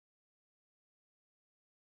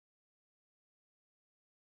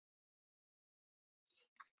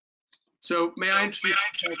So may I introduce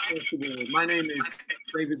myself first of all? My name is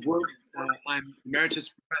David Wood. I'm Emeritus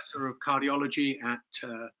Professor of Cardiology at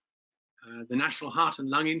the National Heart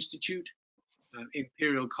and Lung Institute,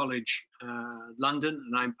 Imperial College London,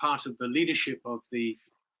 and I'm part of the leadership of the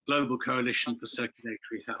Global Coalition for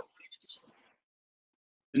Circulatory Health.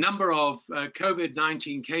 The number of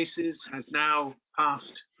COVID-19 cases has now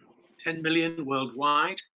passed 10 million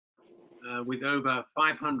worldwide, with over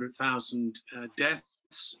 500,000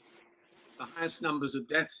 deaths. The highest numbers of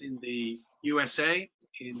deaths in the USA,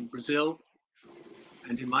 in Brazil,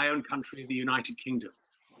 and in my own country, the United Kingdom.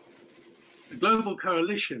 The Global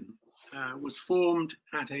Coalition was formed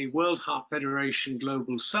at a World Heart Federation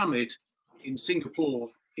Global Summit in Singapore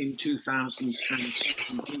in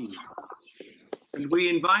 2017. And we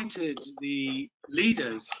invited the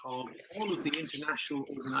leaders of all of the international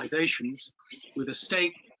organizations with a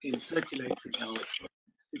stake in circulatory health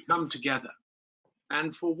to come together.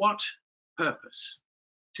 And for what purpose?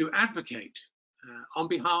 To advocate on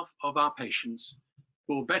behalf of our patients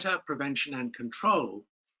for better prevention and control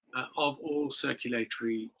of all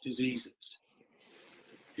circulatory diseases.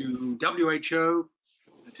 To WHO,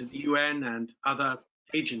 to the UN and other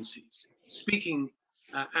agencies, speaking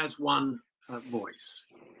as one voice.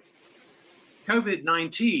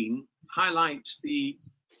 COVID-19 highlights the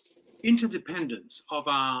interdependence of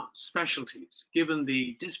our specialties, given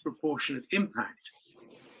the disproportionate impact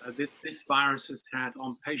that this virus has had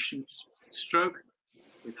on patients with stroke,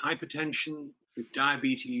 with hypertension, with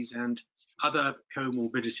diabetes, and other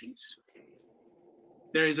comorbidities.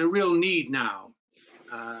 There is a real need now,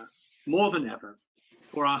 more than ever,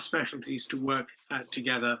 for our specialties to work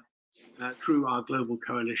together through our Global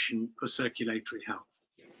Coalition for Circulatory Health.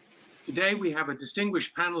 Today, we have a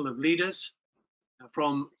distinguished panel of leaders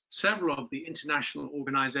from several of the international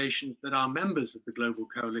organizations that are members of the Global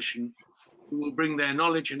Coalition, who will bring their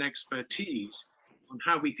knowledge and expertise on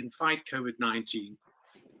how we can fight COVID-19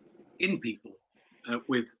 in people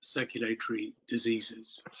with circulatory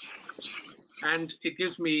diseases. And it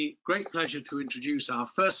gives me great pleasure to introduce our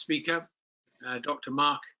first speaker, Dr.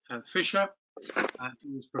 Marc Fisher,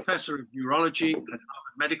 who is Professor of Neurology at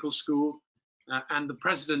Harvard Medical School and the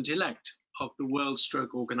President-elect of the World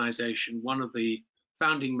Stroke Organization, one of the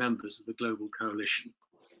founding members of the Global Coalition.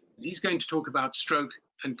 He's going to talk about stroke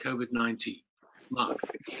and COVID-19. Marc.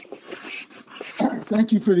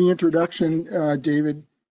 Thank you for the introduction, David.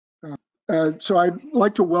 So I'd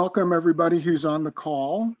like to welcome everybody who's on the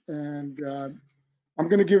call, and I'm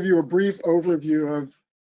going to give you a brief overview of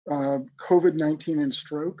COVID-19 and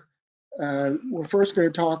stroke. We're first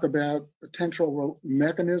going to talk about potential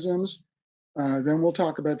mechanisms, then we'll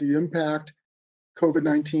talk about the impact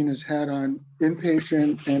COVID-19 has had on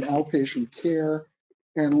inpatient and outpatient care,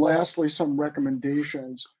 and lastly, some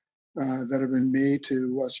recommendations that have been made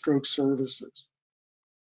to stroke services.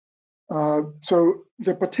 So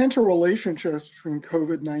the potential relationships between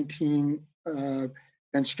COVID-19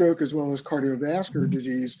 and stroke, as well as cardiovascular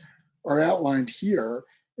disease, are outlined here,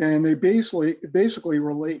 and they basically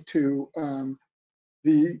relate to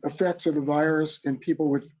the effects of the virus in people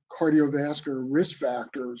with cardiovascular risk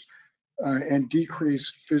factors and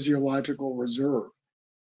decreased physiological reserve.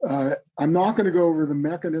 I'm not going to go over the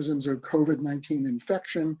mechanisms of COVID-19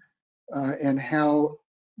 infection and how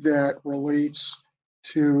that relates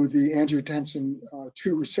to the angiotensin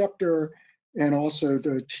II receptor and also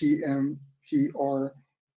the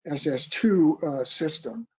TMPRSS2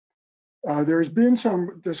 system. There's been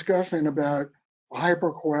some discussion about a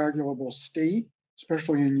hypercoagulable state,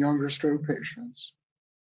 especially in younger stroke patients.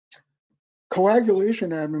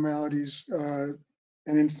 Coagulation abnormalities and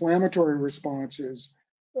inflammatory responses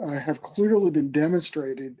have clearly been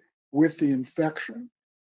demonstrated with the infection.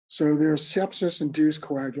 So there's sepsis-induced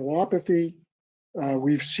coagulopathy.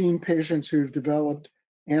 We've seen patients who've developed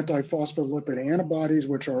antiphospholipid antibodies,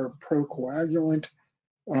 which are procoagulant.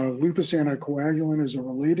 Lupus anticoagulant is a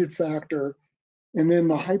related factor. And then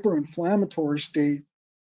the hyperinflammatory state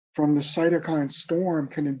from the cytokine storm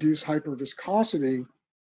can induce hyperviscosity,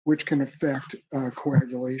 which can affect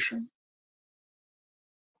coagulation.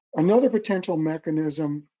 Another potential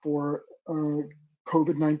mechanism for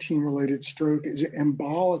COVID-19 related stroke is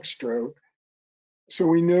embolic stroke. So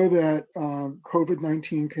we know that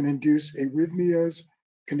COVID-19 can induce arrhythmias,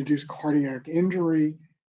 can induce cardiac injury,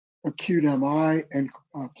 acute MI, and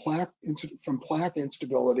plaque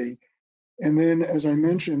instability. And then, as I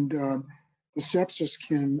mentioned, the sepsis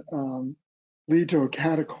can lead to a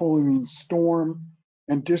catecholamine storm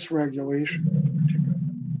and dysregulation of the particular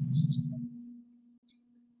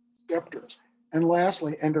receptors. And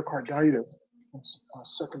lastly, endocarditis and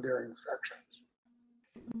secondary infections.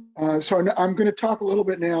 So I'm going to talk a little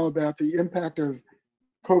bit now about the impact of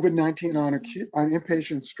COVID-19 on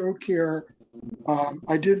inpatient stroke care.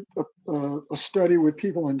 I did a study with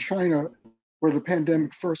people in China where the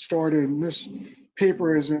pandemic first started, and this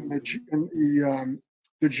paper is in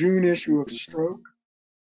the June issue of Stroke.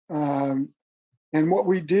 And what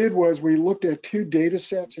we did was we looked at two data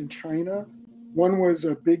sets in China. One was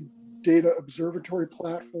a big data observatory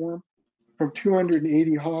platform from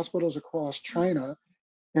 280 hospitals across China.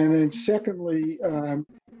 And then secondly,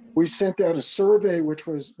 we sent out a survey which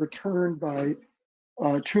was returned by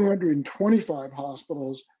 225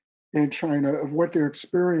 hospitals in China of what their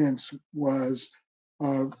experience was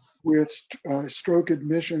with stroke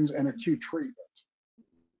admissions and acute treatment.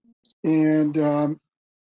 And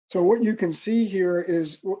so what you can see here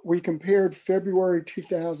is we compared February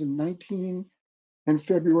 2019 and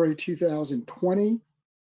February 2020,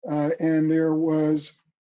 and there was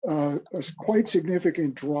a quite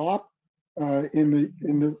significant drop in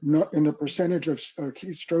the percentage of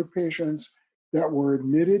acute stroke patients that were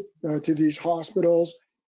admitted to these hospitals,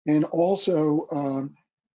 and also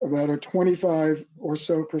about a 25 or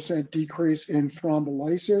so % decrease in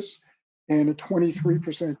thrombolysis and a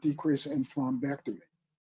 23% decrease in thrombectomy.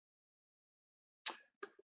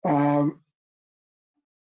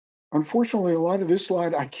 Unfortunately, a lot of this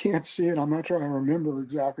slide, I can't see it. I'm not sure I remember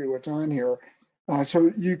exactly what's on here.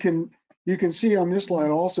 So you can see on this slide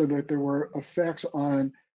also that there were effects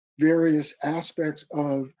on various aspects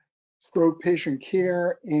of stroke patient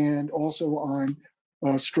care and also on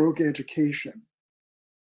stroke education.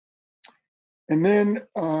 And then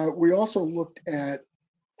we also looked at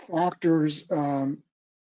factors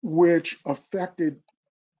which affected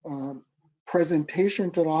presentation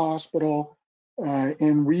to the hospital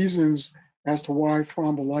and reasons as to why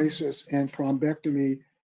thrombolysis and thrombectomy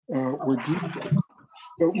were decreased.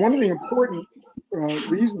 But one of the important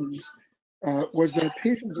reasons was that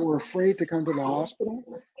patients were afraid to come to the hospital,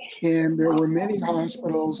 and there were many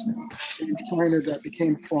hospitals in China that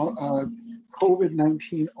became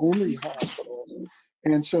COVID-19 only hospitals,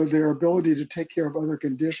 and so their ability to take care of other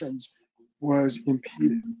conditions was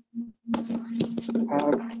impeded. So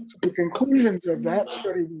the conclusions of that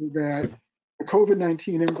study were that the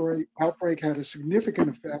COVID-19 outbreak had a significant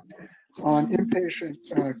effect on inpatient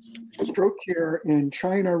stroke care in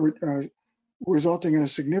China, resulting in a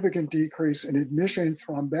significant decrease in admission,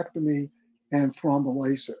 thrombectomy, and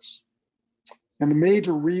thrombolysis. And the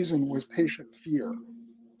major reason was patient fear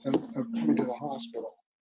of coming to the hospital.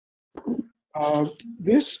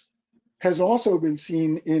 This has also been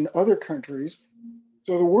seen in other countries.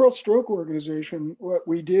 So the World Stroke Organization, what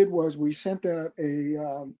we did was we sent out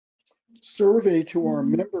a survey to our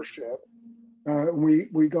membership.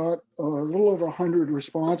 We got a little over 100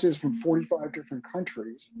 responses from 45 different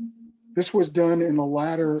countries. This was done in the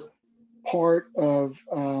latter part of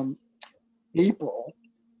April,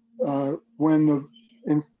 when the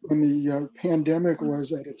pandemic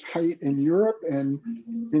was at its height in Europe and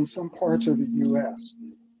in some parts of the US.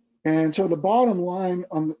 And so the bottom line,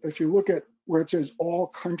 if you look at where it says all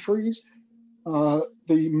countries, the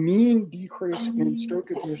mean decrease in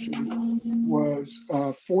stroke admissions was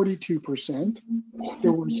 42%.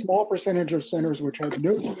 There were a small percentage of centers which had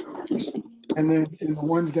no decrease, and then in the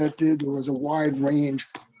ones that did, there was a wide range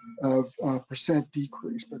of percent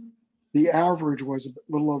decrease, but the average was a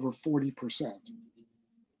little over 40%.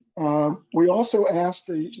 We also asked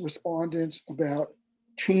the respondents about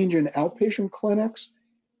change in outpatient clinics,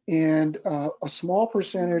 and a small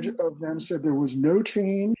percentage of them said there was no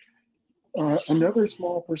change. Another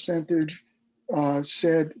small percentage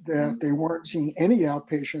said that they weren't seeing any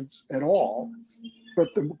outpatients at all,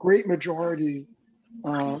 but the great majority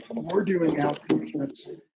were doing outpatients,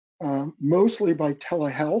 mostly by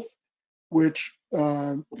telehealth, which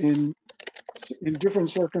in different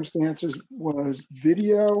circumstances was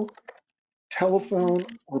video, telephone,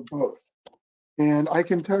 or both. And I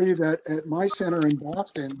can tell you that at my center in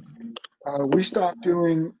Boston, we stopped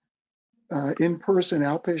doing in-person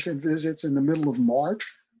outpatient visits in the middle of March,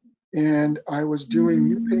 and I was doing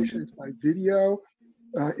new patients by video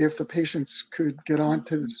if the patients could get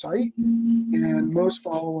onto the site, and most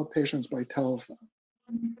follow-up patients by telephone.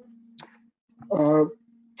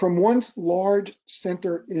 From one large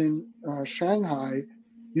center in Shanghai,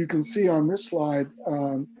 you can see on this slide,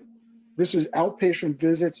 this is outpatient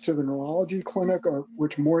visits to the neurology clinic,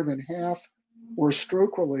 which more than half were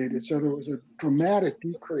stroke related. So there was a dramatic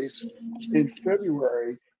decrease in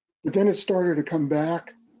February, but then it started to come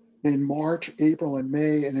back in March, April, and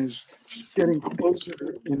May, and is getting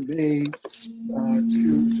closer in May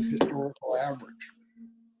to the historical average.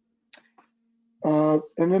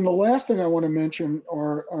 And then the last thing I want to mention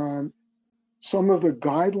are some of the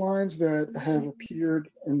guidelines that have appeared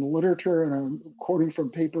in the literature, and I'm quoting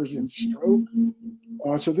from papers in stroke.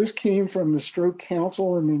 So this came from the Stroke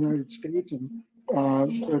Council in the United States, and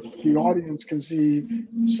the audience can see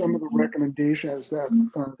some of the recommendations that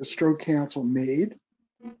the Stroke Council made.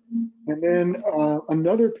 And then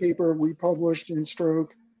another paper we published in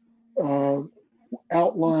Stroke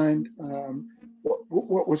outlined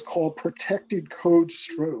what was called protected code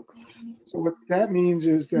stroke. So what that means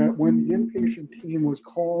is that when the inpatient team was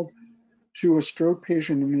called to a stroke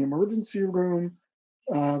patient in the emergency room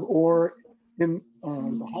or in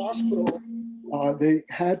the hospital, they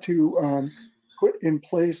had to put in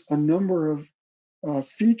place a number of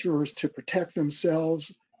features to protect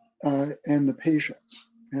themselves and the patients.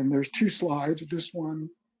 And there's two slides, this one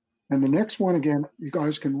and the next one. Again, you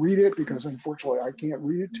guys can read it because unfortunately I can't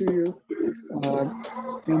read it to you.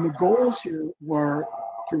 And the goals here were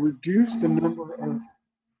to reduce the number of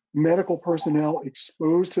medical personnel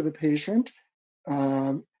exposed to the patient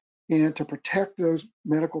and to protect those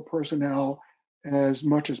medical personnel as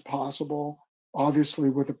much as possible, obviously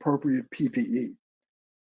with appropriate PPE.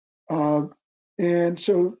 And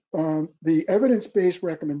so the evidence-based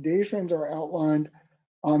recommendations are outlined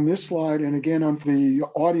on this slide. And again, the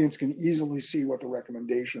audience can easily see what the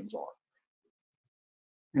recommendations are.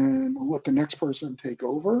 And I'll let the next person take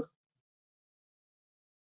over.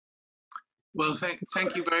 Well,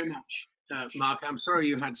 thank you very much, Mark. I'm sorry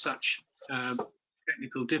you had such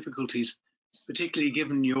technical difficulties, particularly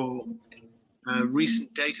given your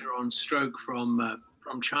recent data on stroke from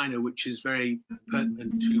China, which is very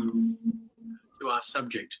pertinent to our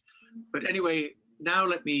subject. But anyway, now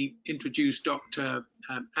let me introduce Dr.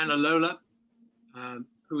 Anna Lola,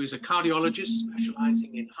 who is a cardiologist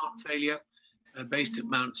specializing in heart failure, based at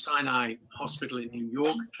Mount Sinai Hospital in New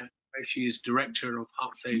York, where she is director of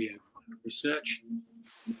heart failure research.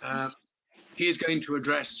 He is going to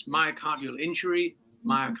address myocardial injury,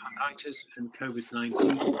 myocarditis, and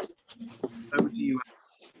COVID-19. Over to you.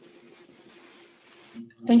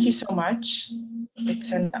 Thank you so much.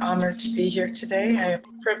 It's an honor to be here today. I am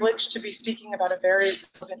privileged to be speaking about a very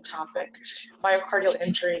relevant topic, myocardial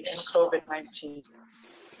injury and COVID-19.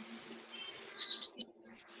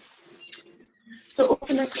 So over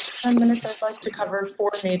the next 10 minutes, I'd like to cover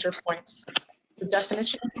 4 major points: the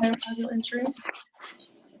definition of myocardial injury,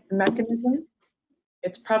 the mechanism,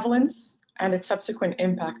 its prevalence, and its subsequent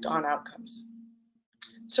impact on outcomes.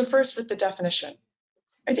 So first, with the definition.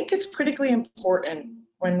 I think it's critically important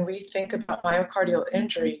when we think about myocardial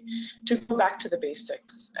injury to go back to the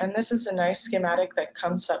basics. And this is a nice schematic that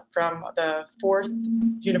comes up from the 4th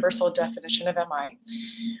universal definition of MI,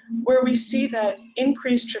 where we see that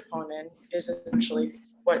increased troponin is essentially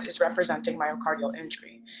what is representing myocardial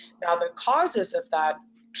injury. Now, the causes of that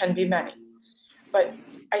can be many, but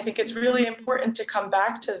I think it's really important to come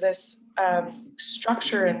back to this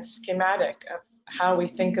structure and schematic of how we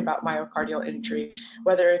think about myocardial injury,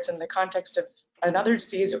 whether it's in the context of another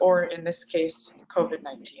disease or, in this case,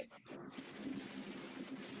 COVID-19.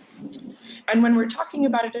 And when we're talking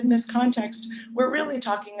about it in this context, we're really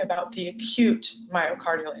talking about the acute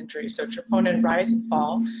myocardial injury, so troponin rise and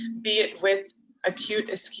fall, be it with acute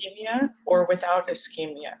ischemia or without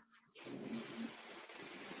ischemia.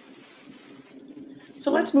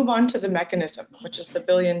 So let's move on to the mechanism, which is the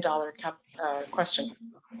billion-dollar question.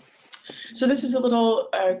 So this is a little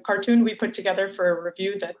cartoon we put together for a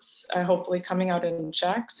review that's hopefully coming out in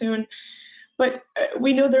JACC soon. But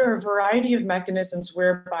we know there are a variety of mechanisms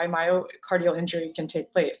whereby myocardial injury can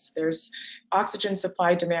take place. There's oxygen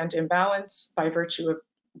supply-demand imbalance by virtue of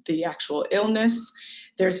the actual illness.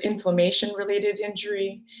 There's inflammation-related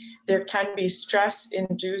injury. There can be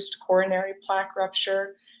stress-induced coronary plaque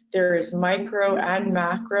rupture. There is micro and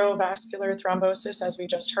macrovascular thrombosis, as we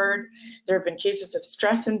just heard. There have been cases of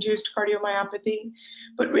stress-induced cardiomyopathy.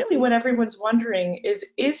 But really what everyone's wondering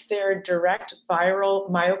is there direct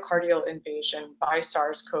viral myocardial invasion by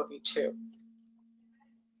SARS-CoV-2?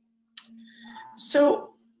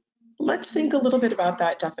 So let's think a little bit about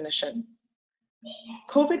that definition.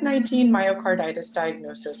 COVID-19 myocarditis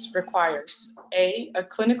diagnosis requires a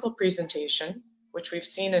clinical presentation, which we've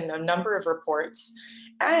seen in a number of reports,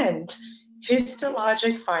 and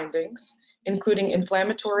histologic findings, including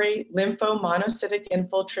inflammatory lymphomonocytic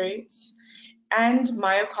infiltrates and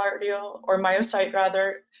myocardial, or myocyte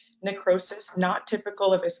rather, necrosis not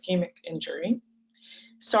typical of ischemic injury,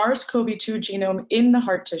 SARS-CoV-2 genome in the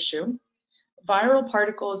heart tissue, viral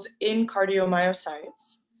particles in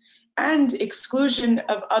cardiomyocytes, and exclusion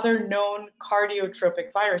of other known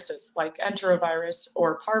cardiotropic viruses like enterovirus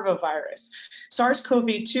or parvovirus.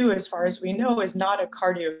 SARS-CoV-2, as far as we know, is not a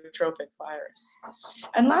cardiotropic virus.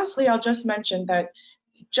 And lastly, I'll just mention that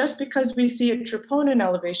just because we see a troponin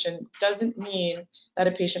elevation doesn't mean that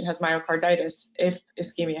a patient has myocarditis if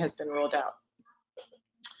ischemia has been ruled out.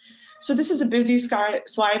 So this is a busy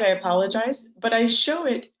slide, I apologize, but I show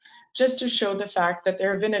it just to show the fact that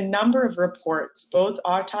there have been a number of reports, both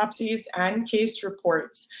autopsies and case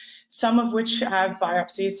reports, some of which have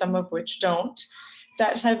biopsies, some of which don't,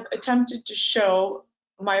 that have attempted to show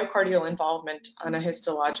myocardial involvement on a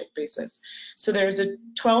histologic basis. So there's a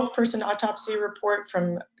 12-person autopsy report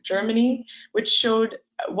from Germany, which showed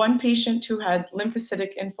one patient who had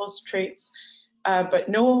lymphocytic infiltrates, but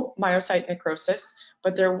no myocyte necrosis,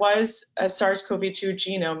 but there was a SARS-CoV-2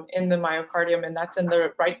 genome in the myocardium, and that's in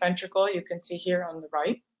the right ventricle. You can see here on the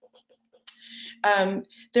right.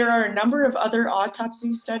 There are a number of other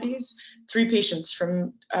autopsy studies, 3 patients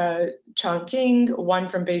from Chongqing, 1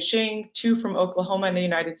 from Beijing, 2 from Oklahoma in the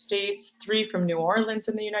United States, 3 from New Orleans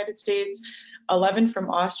in the United States, 11 from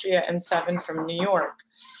Austria, and 7 from New York.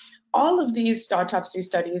 All of these autopsy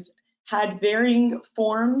studies had varying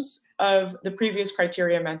forms of the previous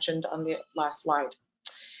criteria mentioned on the last slide.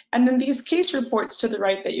 And then these case reports to the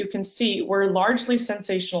right that you can see were largely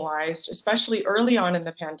sensationalized, especially early on in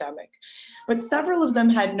the pandemic. But several of them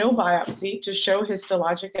had no biopsy to show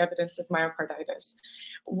histologic evidence of myocarditis.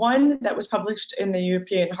 One that was published in the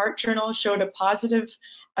European Heart Journal showed a positive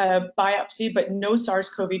biopsy, but no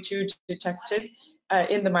SARS-CoV-2 detected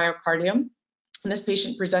in the myocardium. And this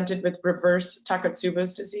patient presented with reverse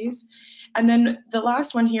Takotsubo's disease. And then the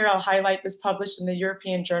last one here I'll highlight was published in the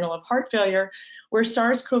European Journal of Heart Failure, where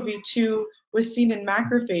SARS-CoV-2 was seen in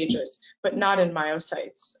macrophages, but not in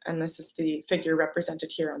myocytes. And this is the figure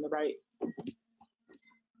represented here on the right.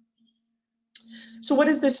 So what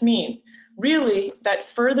does this mean? Really, that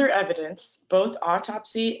further evidence, both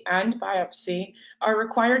autopsy and biopsy, are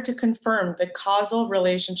required to confirm the causal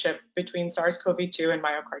relationship between SARS-CoV-2 and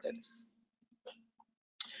myocarditis.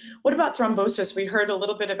 What about thrombosis? We heard a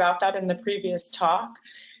little bit about that in the previous talk.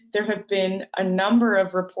 There have been a number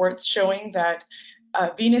of reports showing that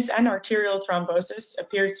venous and arterial thrombosis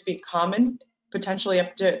appears to be common, potentially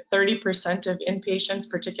up to 30% of inpatients,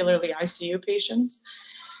 particularly ICU patients.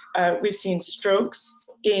 We've seen strokes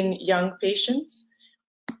in young patients.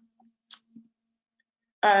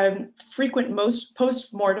 Frequent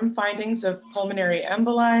post-mortem findings of pulmonary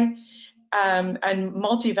emboli and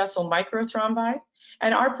multi-vessel microthrombi.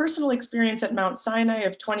 And our personal experience at Mount Sinai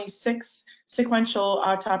of 26 sequential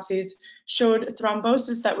autopsies showed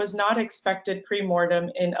thrombosis that was not expected pre-mortem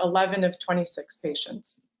in 11 of 26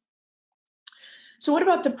 patients. So what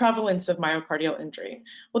about the prevalence of myocardial injury?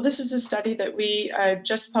 Well, this is a study that we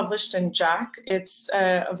just published in JACC. It's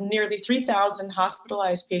of nearly 3,000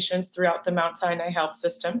 hospitalized patients throughout the Mount Sinai Health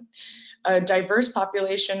System. A diverse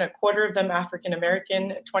population, a quarter of them African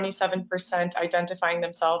American, 27% identifying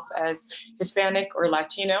themselves as Hispanic or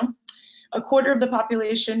Latino. A quarter of the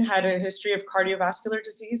population had a history of cardiovascular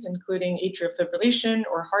disease, including atrial fibrillation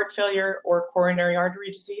or heart failure or coronary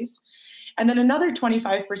artery disease. And then another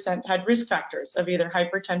 25% had risk factors of either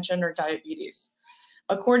hypertension or diabetes.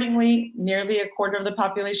 Accordingly, nearly a quarter of the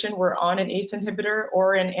population were on an ACE inhibitor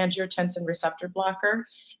or an angiotensin receptor blocker,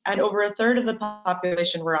 and over a third of the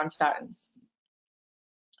population were on statins.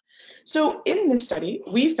 So in this study,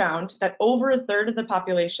 we found that over a third of the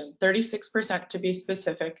population, 36% to be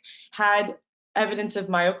specific, had evidence of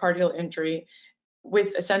myocardial injury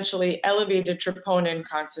with essentially elevated troponin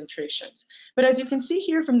concentrations. But as you can see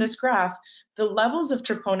here from this graph, the levels of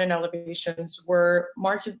troponin elevations were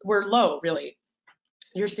low, really.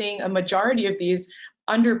 You're seeing a majority of these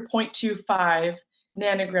under 0.25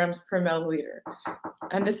 nanograms per milliliter.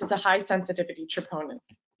 And this is a high sensitivity troponin.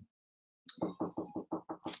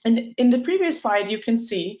 And in the previous slide, you can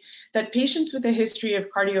see that patients with a history of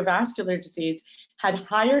cardiovascular disease had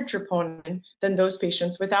higher troponin than those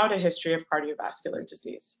patients without a history of cardiovascular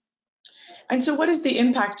disease. And so what is the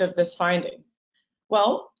impact of this finding?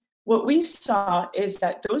 Well, what we saw is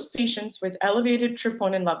that those patients with elevated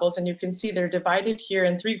troponin levels, and you can see they're divided here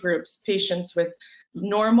in 3 groups, patients with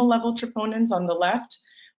normal level troponins on the left,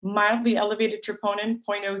 mildly elevated troponin,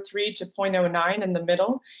 0.03 to 0.09 in the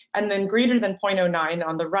middle, and then greater than 0.09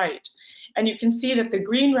 on the right. And you can see that the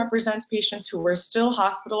green represents patients who were still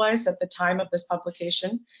hospitalized at the time of this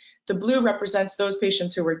publication. The blue represents those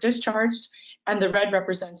patients who were discharged, and the red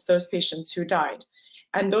represents those patients who died.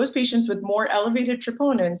 And those patients with more elevated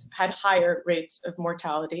troponins had higher rates of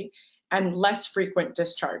mortality and less frequent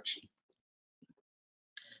discharge.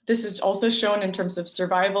 This is also shown in terms of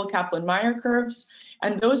survival Kaplan-Meier curves,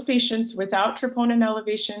 and those patients without troponin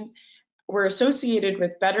elevation were associated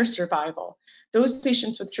with better survival. Those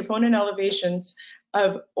patients with troponin elevations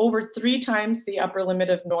of over 3 times the upper limit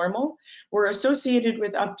of normal were associated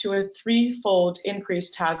with up to a 3-fold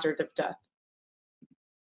increased hazard of death.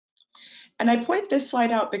 And I point this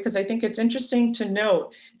slide out because I think it's interesting to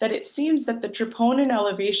note that it seems that the troponin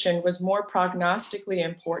elevation was more prognostically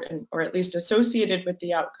important, or at least associated with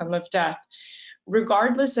the outcome of death,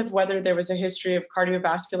 regardless of whether there was a history of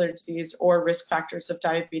cardiovascular disease or risk factors of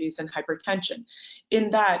diabetes and hypertension, in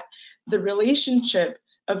that the relationship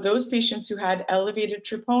of those patients who had elevated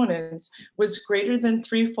troponins was greater than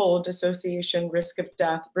 3-fold association risk of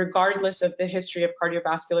death, regardless of the history of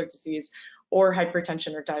cardiovascular disease or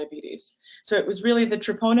hypertension or diabetes. So it was really the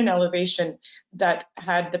troponin elevation that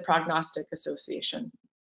had the prognostic association.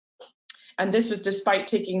 And this was despite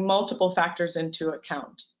taking multiple factors into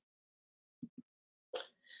account.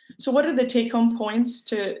 So what are the take-home points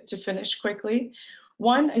to finish quickly?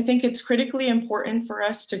 One, I think it's critically important for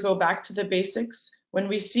us to go back to the basics. When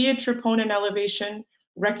we see a troponin elevation,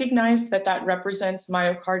 recognize that that represents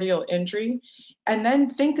myocardial injury, and then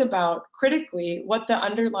think about critically what the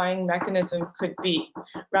underlying mechanism could be,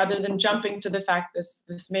 rather than jumping to the fact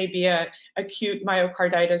this may be an acute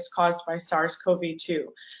myocarditis caused by SARS-CoV-2.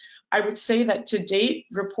 I would say that to date,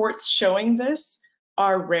 reports showing this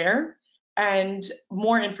are rare, and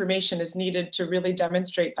more information is needed to really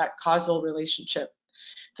demonstrate that causal relationship.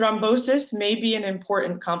 Thrombosis may be an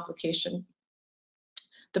important complication.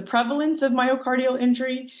 The prevalence of myocardial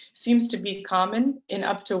injury seems to be common in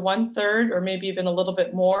up to 1/3 or maybe even a little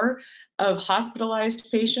bit more of hospitalized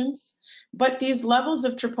patients, but these levels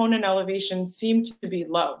of troponin elevation seem to be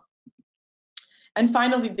low. And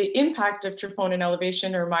finally, the impact of troponin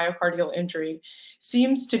elevation or myocardial injury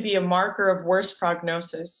seems to be a marker of worse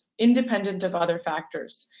prognosis, independent of other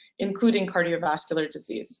factors, including cardiovascular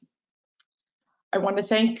disease. I want to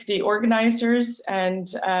thank the organizers and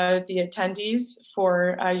the attendees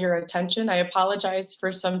for your attention. I apologize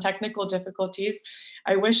for some technical difficulties.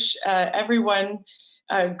 I wish everyone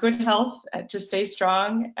good health, to stay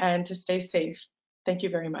strong and to stay safe. Thank you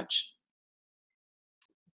very much.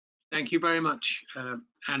 Thank you very much,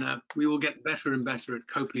 Anna. We will get better and better at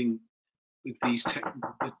coping with these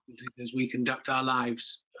technical difficulties as we conduct our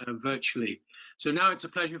lives virtually. So now it's a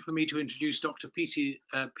pleasure for me to introduce Dr.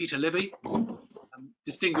 Peter Libby,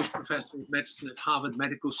 Distinguished Professor of Medicine at Harvard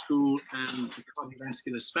Medical School and a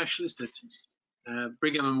cardiovascular specialist at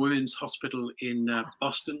Brigham and Women's Hospital in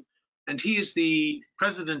Boston. And he is the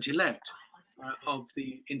president-elect of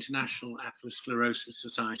the International Atherosclerosis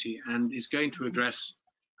Society and is going to address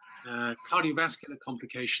cardiovascular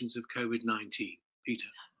complications of COVID-19. Peter.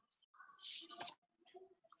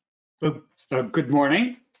 Good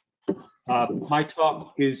morning. My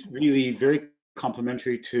talk is really very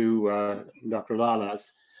complementary to Dr.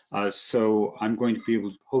 Lala's, so I'm going to be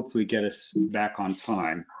able to hopefully get us back on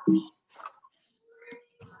time.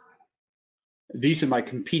 These are my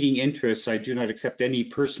competing interests. I do not accept any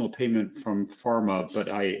personal payment from pharma, but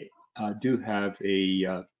I do have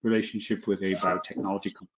a relationship with a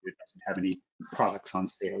biotechnology company that doesn't have any products on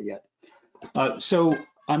sale yet. So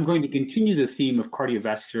I'm going to continue the theme of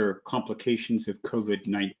cardiovascular complications of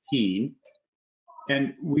COVID-19.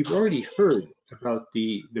 And we've already heard about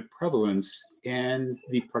the prevalence and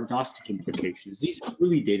the prognostic implications. These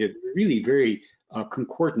early data are really very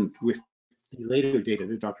concordant with the later data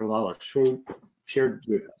that Dr. Lala shared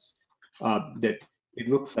with us, that it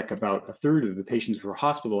looks like about 1/3 of the patients who are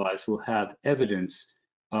hospitalized will have evidence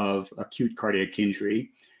of acute cardiac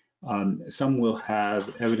injury. Some will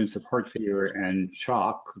have evidence of heart failure and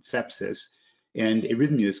shock, sepsis, and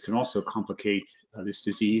arrhythmias can also complicate this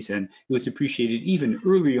disease. And it was appreciated even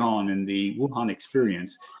early on in the Wuhan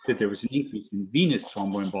experience that there was an increase in venous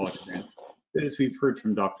thromboembolic events. But as we've heard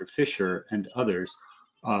from Dr. Fisher and others,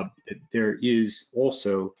 there is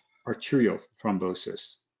also arterial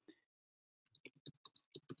thrombosis.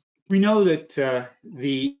 We know that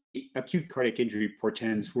the acute cardiac injury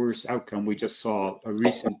portends worse outcome. We just saw a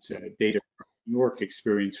recent data from New York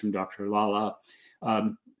experience from Dr. Lala.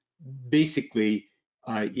 Basically,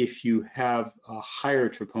 if you have a higher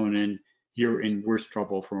troponin, you're in worse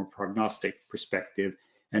trouble from a prognostic perspective.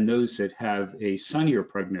 And those that have a sunnier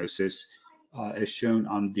prognosis, as shown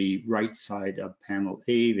on the right side of panel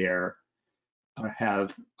A there,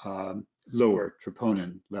 have lower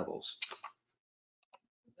troponin levels.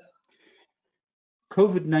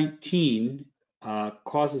 COVID-19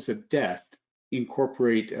 causes of death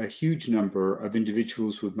incorporate a huge number of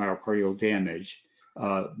individuals with myocardial damage.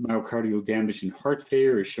 Myocardial damage and heart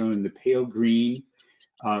failure is shown in the pale green.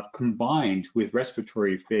 combined with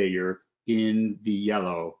respiratory failure in the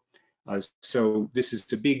yellow. So this is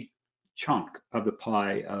a big chunk of the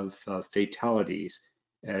pie of fatalities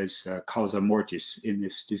as causa mortis in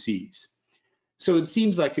this disease. So it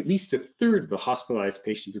seems like at least a third of the hospitalized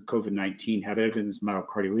patients with COVID-19 have evidence of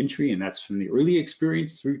myocardial injury, and that's from the early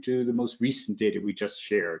experience through to the most recent data we just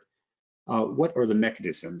shared. What are the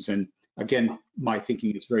mechanisms? And again, my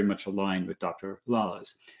thinking is very much aligned with Dr.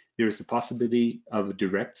 Lala's. There is the possibility of a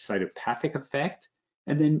direct cytopathic effect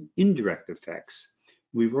and then indirect effects.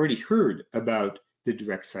 We've already heard about the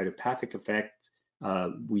direct cytopathic effect.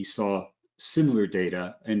 We saw similar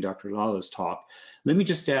data in Dr. Lala's talk. Let me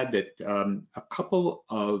just add that a couple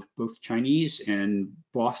of both Chinese and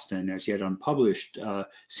Boston, as yet unpublished,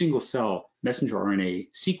 single-cell messenger RNA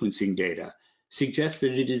sequencing data suggests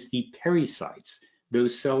that it is the pericytes,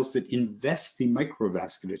 those cells that invest the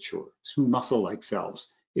microvasculature, smooth muscle-like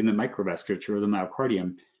cells in the microvasculature of the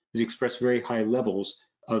myocardium, that express very high levels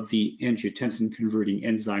of the angiotensin converting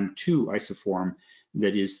enzyme 2 isoform,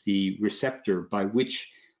 that is the receptor by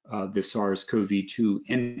which the SARS-CoV-2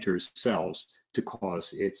 enters cells to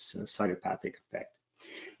cause its cytopathic effect.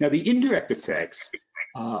 Now, the indirect effects,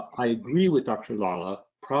 I agree with Dr. Lala,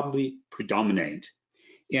 probably predominate.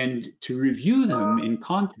 And to review them in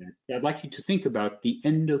context, I'd like you to think about the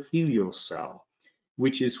endothelial cell,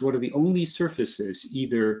 which is one of the only surfaces,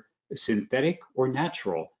 either synthetic or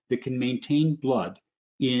natural, that can maintain blood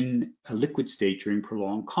in a liquid state during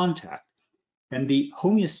prolonged contact. And the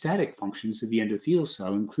homeostatic functions of the endothelial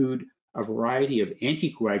cell include a variety of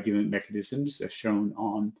anticoagulant mechanisms, as shown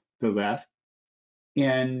on the left,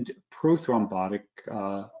 and prothrombotic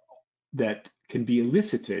that can be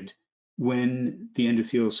elicited when the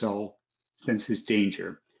endothelial cell senses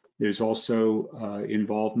danger. There's also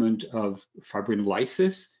involvement of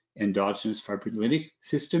fibrinolysis, endogenous fibrinolytic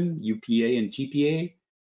system, UPA and GPA,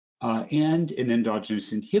 and an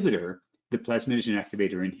endogenous inhibitor, the plasminogen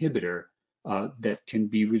activator inhibitor, that can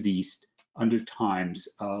be released under times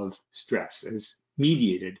of stress as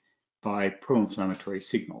mediated by pro-inflammatory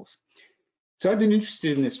signals. So I've been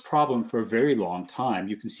interested in this problem for a very long time.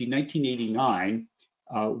 You can see 1989,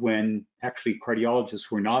 when actually cardiologists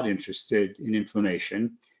were not interested in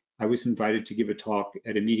inflammation, I was invited to give a talk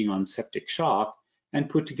at a meeting on septic shock and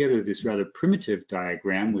put together this rather primitive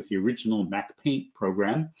diagram with the original MacPaint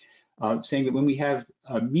program, saying that when we have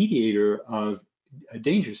a mediator of a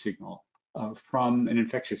danger signal from an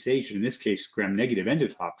infectious agent, in this case gram-negative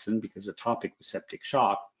endotoxin, because the topic was septic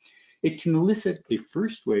shock, it can elicit a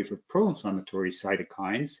first wave of pro-inflammatory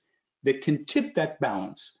cytokines that can tip that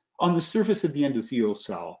balance on the surface of the endothelial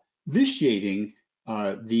cell, vitiating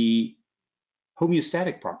the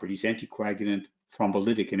homeostatic properties, anticoagulant,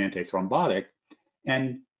 thrombolytic, and antithrombotic,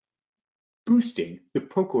 and boosting the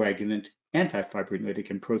procoagulant, antifibrinolytic,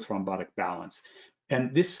 and prothrombotic balance.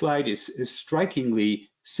 And this slide is strikingly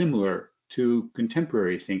similar to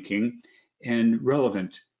contemporary thinking and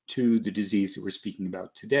relevant to the disease that we're speaking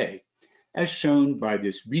about today. As shown by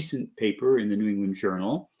this recent paper in the New England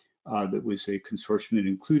Journal, that was a consortium that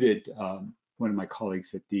included one of my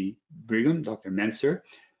colleagues at the Brigham, Dr. Menser,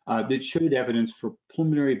 that showed evidence for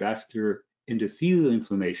pulmonary vascular endothelial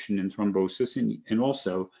inflammation and thrombosis, and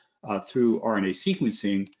also through RNA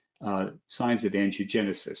sequencing, signs of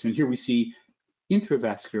angiogenesis. And here we see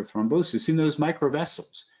intravascular thrombosis in those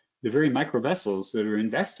microvessels, the very microvessels that are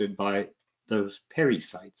invested by those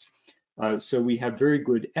pericytes. So we have very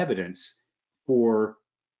good evidence for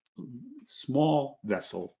small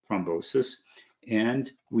vessel thrombosis,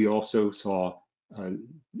 and we also saw,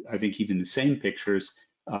 I think even the same pictures,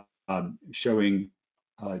 showing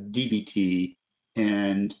DVT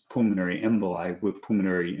and pulmonary emboli with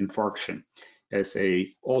pulmonary infarction as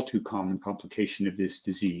a all too common complication of this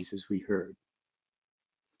disease, as we heard.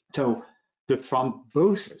 So the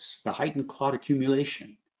thrombosis, the heightened clot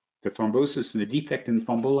accumulation, the thrombosis and the defect in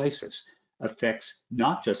thrombolysis affects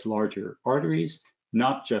not just larger arteries,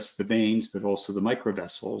 not just the veins, but also the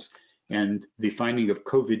microvessels. And the finding of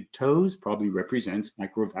COVID toes probably represents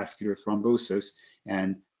microvascular thrombosis,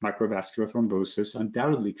 and microvascular thrombosis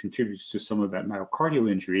undoubtedly contributes to some of that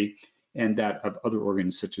myocardial injury and that of other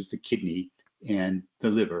organs such as the kidney and the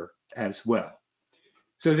liver as well.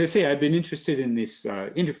 So as I say, I've been interested in this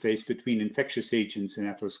interface between infectious agents and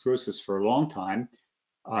atherosclerosis for a long time.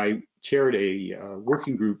 I chaired a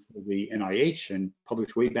working group for the NIH and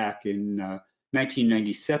published way back in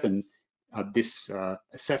 1997 this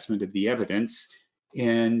assessment of the evidence.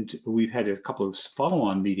 And we've had a couple of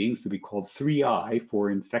follow-on meetings that we called 3I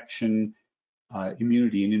for infection,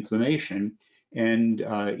 immunity, and inflammation. And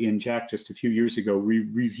in JAC just a few years ago,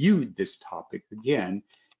 we reviewed this topic again.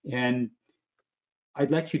 And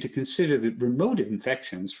I'd like you to consider that remote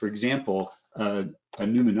infections, for example, a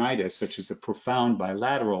pneumonitis such as a profound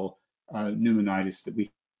bilateral pneumonitis that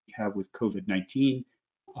we have with COVID-19,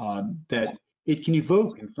 that it can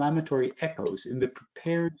evoke inflammatory echoes in the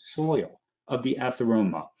prepared soil of the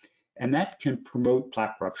atheroma, and that can promote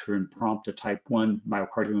plaque rupture and prompt a type 1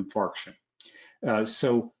 myocardial infarction.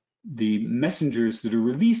 So the messengers that are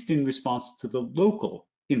released in response to the local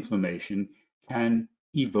inflammation can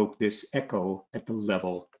evoke this echo at the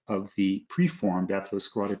level of the preformed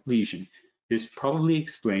atherosclerotic lesion. This probably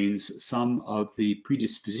explains some of the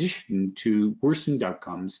predisposition to worsened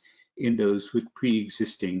outcomes in those with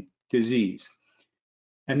pre-existing disease.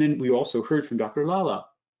 And then we also heard from Dr. Lala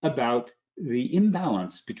about the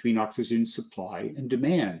imbalance between oxygen supply and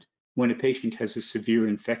demand. When a patient has a severe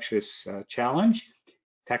infectious challenge,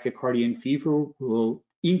 tachycardia and fever will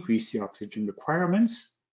increase the oxygen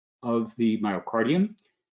requirements of the myocardium,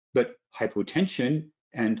 but hypotension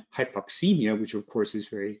and hypoxemia, which of course is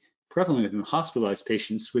very prevalent in hospitalized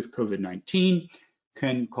patients with COVID-19,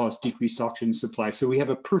 can cause decreased oxygen supply. So we have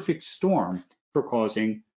a perfect storm for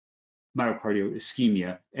causing myocardial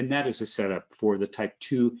ischemia, and that is a setup for the type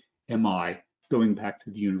 2 MI, going back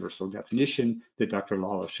to the universal definition that Dr.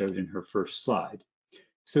 Lala showed in her first slide.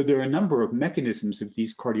 So there are a number of mechanisms of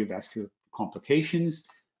these cardiovascular complications.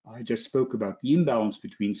 I just spoke about the imbalance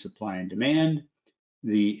between supply and demand,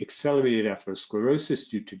 the accelerated atherosclerosis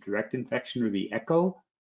due to direct infection or the echo,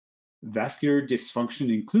 vascular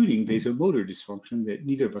dysfunction, including vasomotor dysfunction that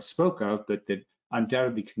neither of us spoke of, but that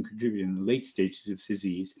undoubtedly can contribute in the late stages of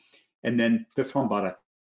disease, and then the thrombotic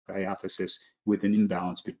diathesis with an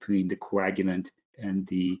imbalance between the coagulant and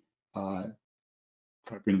the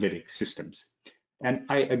fibrinolytic systems. And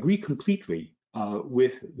I agree completely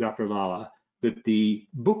with Dr. Lala that the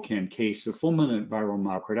bookend case of fulminant viral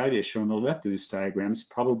myocarditis shown on the left of this diagram is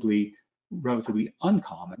probably relatively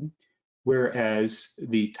uncommon, whereas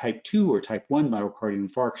the type 2 or type 1 myocardial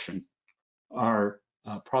infarction are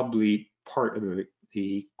probably part of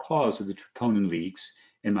the cause of the troponin leaks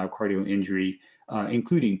and myocardial injury,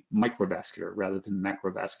 including microvascular rather than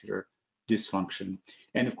macrovascular dysfunction.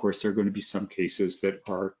 And of course, there are going to be some cases that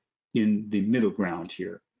are in the middle ground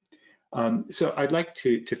here. So I'd like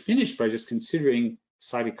to finish by just considering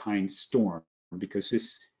cytokine storm, because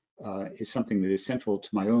this is something that is central to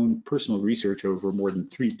my own personal research over more than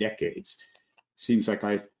 3 decades. Seems like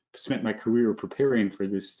I've spent my career preparing for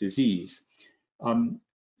this disease. Some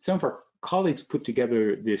of our colleagues put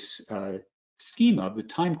together this schema of the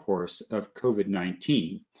time course of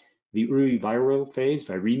COVID-19, the early viral phase,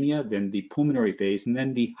 viremia, then the pulmonary phase, and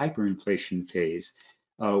then the hyperinflation phase,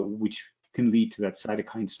 which can lead to that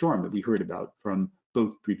cytokine storm that we heard about from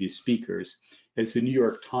both previous speakers. As the New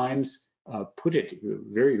York Times put it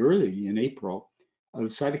very early in April, the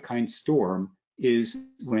cytokine storm is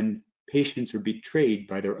when patients are betrayed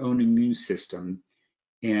by their own immune system,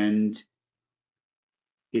 and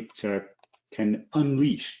it can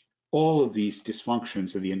unleash all of these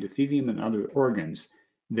dysfunctions of the endothelium and other organs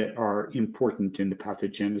that are important in the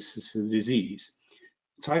pathogenesis of the disease.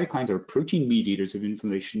 Cytokines are protein mediators of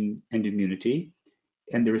inflammation and immunity,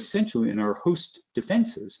 and they're essential in our host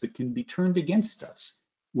defenses that can be turned against us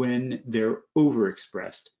when they're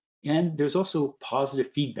overexpressed. And there's also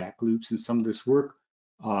positive feedback loops, and some of this work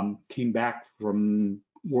came back from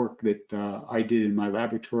work that I did in my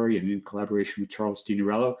laboratory and in collaboration with Charles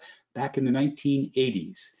DiNarello back in the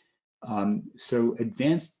 1980s. So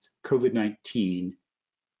advanced COVID-19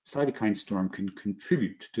 cytokine storm can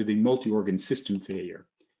contribute to the multi-organ system failure.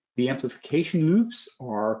 The amplification loops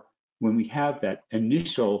are when we have that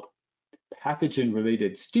initial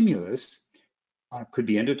pathogen-related stimulus, could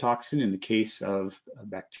be endotoxin in the case of a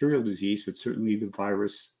bacterial disease, but certainly the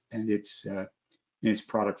virus and its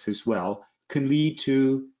products as well, can lead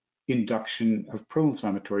to induction of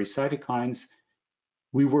pro-inflammatory cytokines.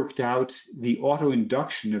 We worked out the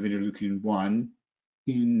autoinduction of interleukin-1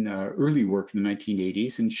 in early work in the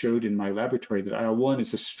 1980s and showed in my laboratory that IL-1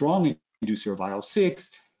 is a strong inducer of IL-6,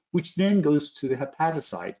 which then goes to the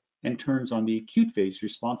hepatocyte and turns on the acute phase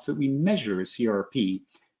response that we measure as CRP,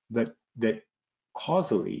 but that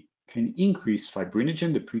causally can increase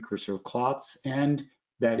fibrinogen, the precursor of clots, and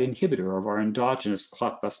that inhibitor of our endogenous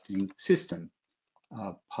clot-busting system,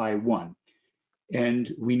 PI1.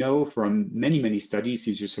 And we know from many, many studies,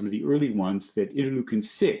 these are some of the early ones, that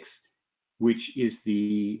interleukin-6, which is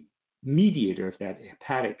the mediator of that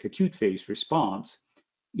hepatic acute phase response,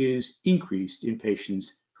 is increased in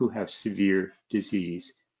patients who have severe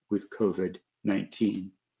disease with COVID-19.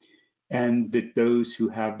 And that those who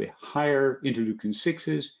have the higher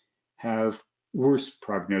interleukin-6s have worse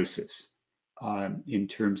prognosis. in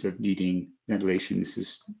terms of needing ventilation. This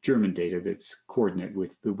is German data that's coordinate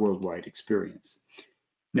with the worldwide experience.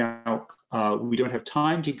 Now, we don't have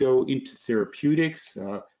time to go into therapeutics.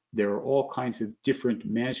 There are all kinds of different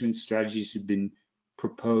management strategies that have been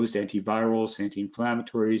proposed, antivirals,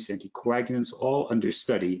 anti-inflammatories, anticoagulants, all under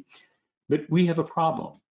study. But we have a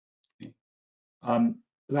problem.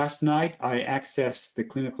 Last night, I accessed the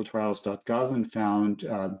clinicaltrials.gov and found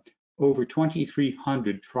over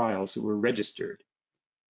 2,300 trials that were registered.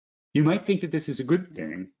 You might think that this is a good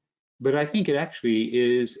thing, but I think it actually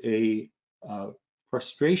is a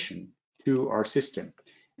frustration to our system.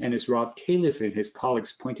 And as Rob Califf and his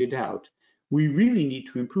colleagues pointed out, we really need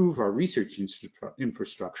to improve our research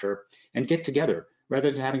infrastructure and get together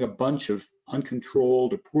rather than having a bunch of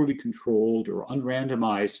uncontrolled or poorly controlled or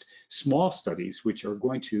unrandomized small studies, which are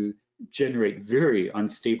going to generate very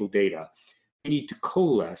unstable data. We need to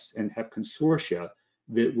coalesce and have consortia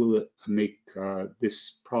that will make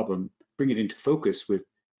this problem, bring it into focus with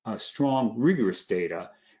strong, rigorous data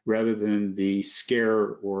rather than the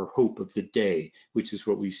scare or hope of the day, which is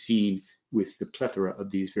what we've seen with the plethora of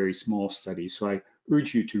these very small studies. So I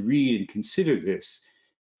urge you to read and consider this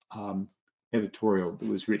editorial that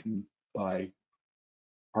was written by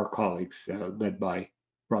our colleagues, led by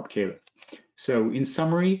Rob Califf. So in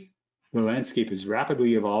summary, the landscape is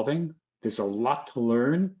rapidly evolving. There's a lot to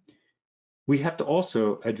learn. We have to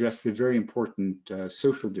also address the very important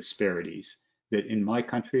social disparities that in my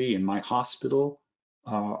country, in my hospital,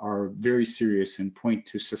 are very serious and point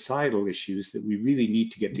to societal issues that we really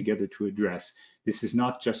need to get together to address. This is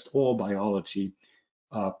not just all biology.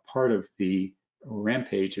 Part of the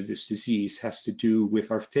rampage of this disease has to do with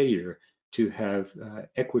our failure to have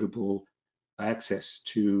equitable access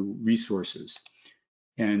to resources.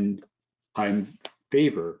 And I'm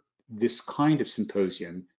favor this kind of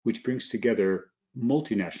symposium, which brings together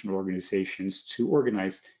multinational organizations to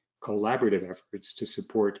organize collaborative efforts to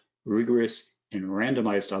support rigorous and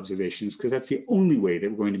randomized observations, because that's the only way that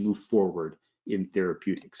we're going to move forward in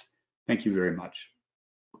therapeutics. Thank you very much.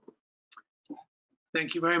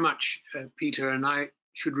 Thank you very much, Peter. And I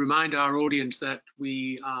should remind our audience that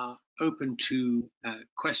we are open to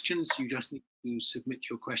questions. You just need to submit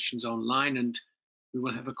your questions online, and we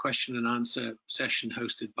will have a question and answer session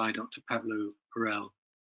hosted by Dr. Pablo Perel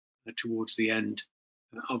towards the end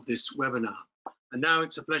of this webinar. And now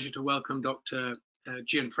it's a pleasure to welcome Dr.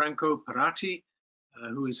 Gianfranco Parati,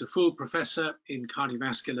 who is a full professor in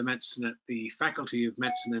cardiovascular medicine at the Faculty of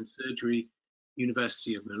Medicine and Surgery,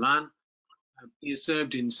 University of Milan. He has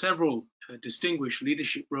served in several distinguished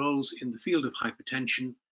leadership roles in the field of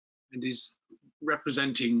hypertension and is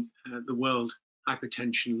representing the World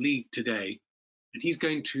Hypertension League today. And he's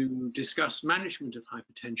going to discuss management of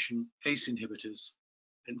hypertension, ACE inhibitors,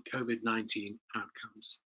 and COVID-19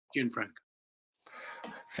 outcomes. Gianfranco.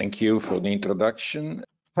 Thank you for the introduction.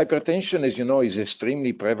 Hypertension, as you know, is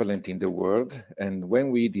extremely prevalent in the world. And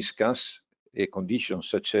when we discuss a condition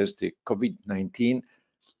such as the COVID-19,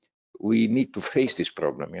 we need to face this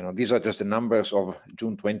problem. You know, these are just the numbers of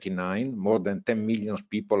June 29, more than 10 million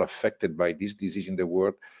people affected by this disease in the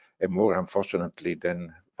world, and more, unfortunately,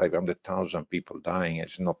 than 500,000 people dying.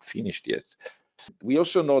 It's not finished yet. We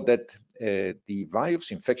also know that the virus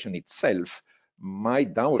infection itself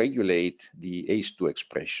might downregulate the ACE2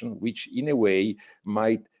 expression, which in a way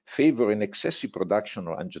might favor an excessive production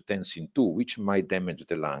of angiotensin II, which might damage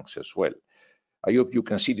the lungs as well. I hope you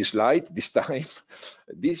can see the slide this time.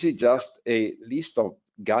 This is just a list of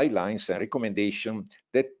guidelines and recommendations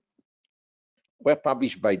that were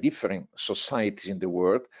published by different societies in the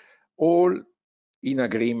world, all in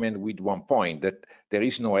agreement with one point, that there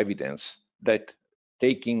is no evidence that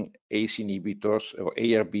taking ACE inhibitors or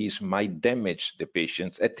ARBs might damage the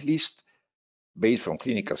patients, at least based on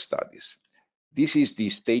clinical studies. This is the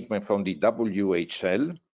statement from the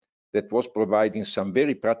WHL that was providing some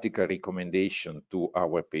very practical recommendation to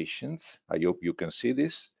our patients. I hope you can see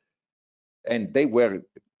this. And they were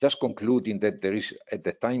just concluding that there is, at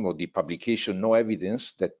the time of the publication, no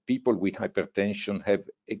evidence that people with hypertension have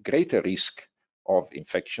a greater risk of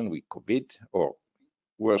infection with COVID or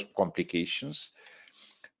worse complications.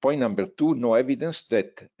 Point number two, no evidence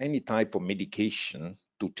that any type of medication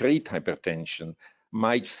to treat hypertension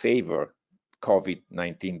might favor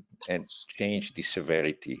COVID-19 and change the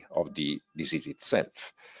severity of the disease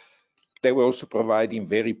itself. They were also providing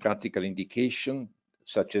very practical indication,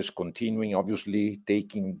 such as continuing, obviously,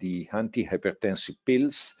 taking the antihypertensive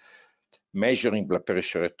pills, measuring blood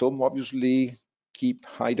pressure at home, obviously, keep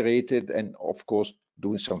hydrated, and of course,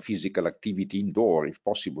 doing some physical activity indoor, if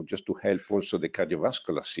possible, just to help also the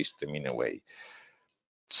cardiovascular system in a way.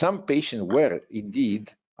 Some patients were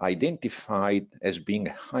indeed identified as being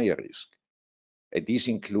a higher risk. And this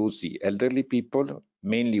includes the elderly people,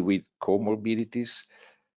 mainly with comorbidities,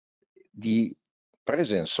 the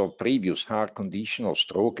presence of previous heart condition or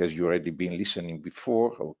stroke, as you already been listening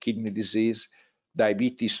before, or kidney disease,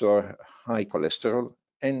 diabetes or high cholesterol,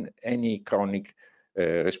 and any chronic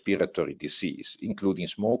respiratory disease, including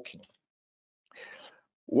smoking.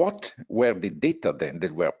 What were the data then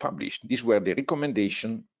that were published? These were the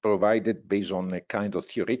recommendations provided based on a kind of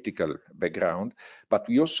theoretical background, but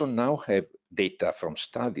we also now have data from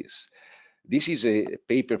studies. This is a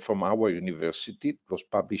paper from our university. It was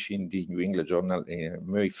published in the New England Journal in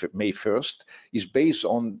May 1st. It's based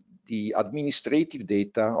on the administrative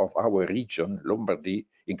data of our region, Lombardy,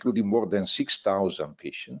 including more than 6,000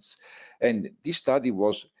 patients. And this study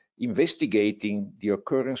was investigating the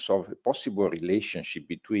occurrence of a possible relationship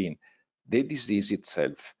between the disease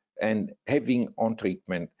itself and having on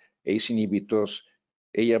treatment ACE inhibitors,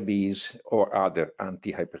 ARBs, or other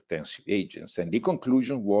antihypertensive agents. And the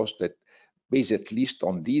conclusion was that based at least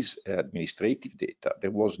on these administrative data,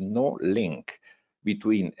 there was no link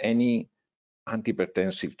between any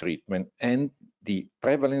antihypertensive treatment and the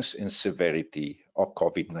prevalence and severity of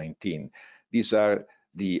COVID-19. These are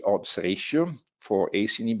the odds ratio for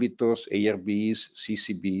ACE inhibitors, ARBs,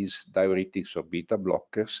 CCBs, diuretics, or beta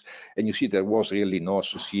blockers. And you see there was really no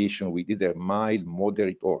association with either mild,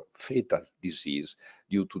 moderate, or fatal disease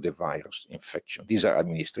due to the virus infection. These are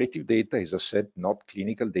administrative data, as I said, not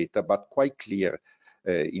clinical data, but quite clear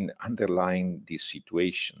in underlying this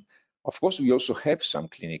situation. Of course, we also have some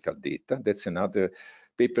clinical data. That's another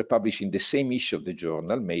paper published in the same issue of the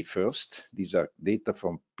journal, May 1st. These are data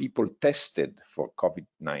from people tested for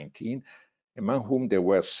COVID-19, among whom there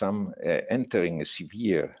were some entering a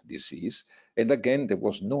severe disease. And again, there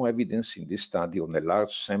was no evidence in this study on a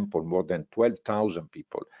large sample, more than 12,000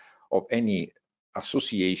 people, of any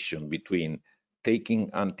association between taking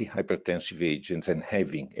antihypertensive agents and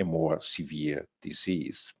having a more severe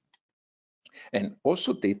disease. And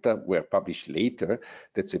also data were published later.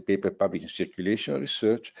 That's a paper published in Circulatory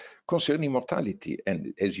Research concerning mortality.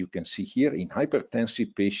 And as you can see here, in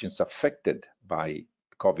hypertensive patients affected by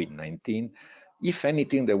COVID-19, if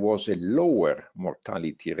anything, there was a lower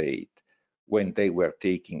mortality rate when they were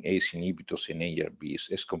taking ACE inhibitors and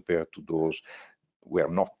ARBs as compared to those who were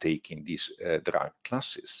not taking these drug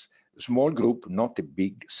classes. Small group, not a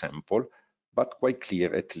big sample, but quite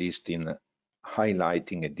clear, at least in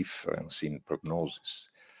highlighting a difference in prognosis.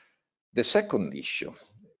 The second issue,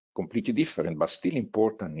 completely different, but still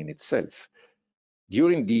important in itself.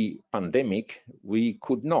 During the pandemic, we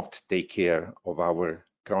could not take care of our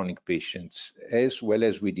chronic patients as well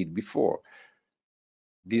as we did before.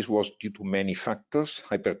 This was due to many factors.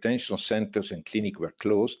 Hypertension centers and clinics were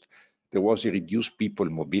closed. There was a reduced people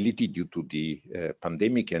mobility due to the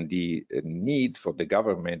pandemic and the need for the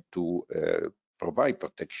government to provide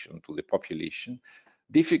protection to the population,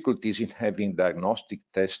 difficulties in having diagnostic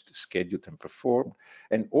tests scheduled and performed,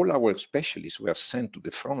 and all our specialists were sent to the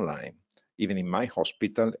front line. Even in my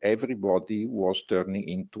hospital, everybody was turning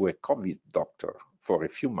into a COVID doctor for a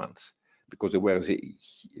few months because there was a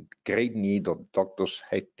great need of doctors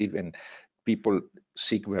active and people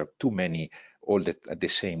sick were too many all at the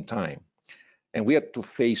same time. And we had to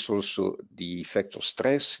face also the effects of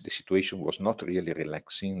stress. The situation was not really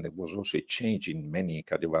relaxing. There was also a change in many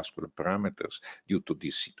cardiovascular parameters due to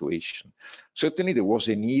this situation. Certainly, there was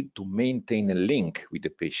a need to maintain a link with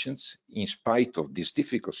the patients in spite of this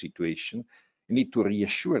difficult situation. You need to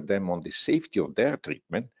reassure them on the safety of their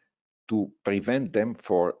treatment to prevent them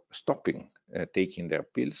from stopping taking their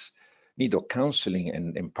pills, need of counseling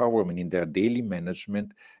and empowerment in their daily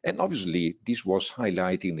management. And obviously, this was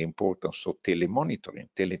highlighting the importance of telemonitoring,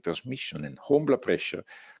 teletransmission, and home blood pressure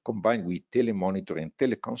combined with telemonitoring and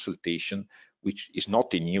teleconsultation, which is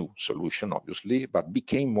not a new solution, obviously, but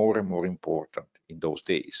became more and more important in those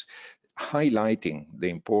days, highlighting the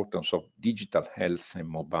importance of digital health and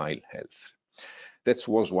mobile health. That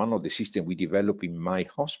was one of the systems we developed in my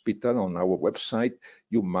hospital. On our website,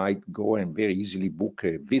 you might go and very easily book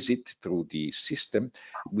a visit through the system,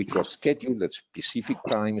 which was scheduled at specific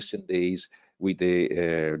times and days with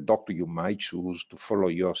the doctor you might choose to follow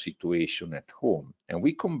your situation at home. And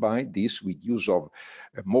we combined this with use of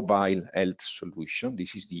a mobile health solution.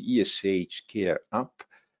 This is the ESH Care app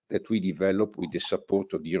that we developed with the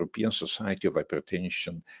support of the European Society of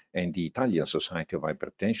Hypertension and the Italian Society of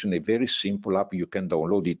Hypertension, a very simple app. You can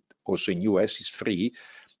download it also in US, it's free,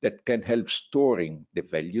 that can help storing the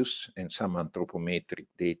values and some anthropometric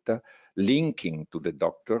data, linking to the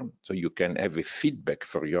doctor, so you can have a feedback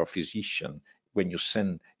for your physician when you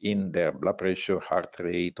send in their blood pressure, heart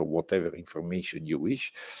rate, or whatever information you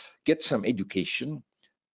wish, get some education,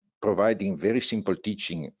 providing very simple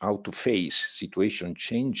teaching how to face situation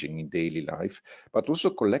changing in daily life, but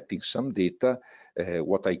also collecting some data,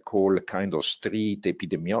 what I call a kind of street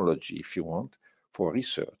epidemiology, if you want, for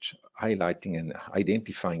research, highlighting and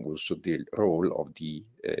identifying also the role of the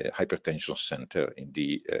hypertension center in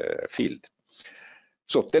the field.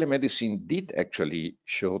 So telemedicine did actually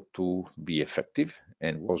show to be effective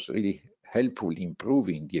and was really helpful in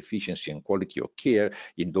improving the efficiency and quality of care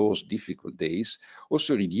in those difficult days,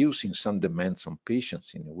 also reducing some demands on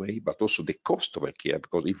patients in a way, but also the cost of care,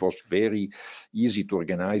 because it was very easy to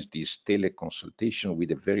organize this teleconsultation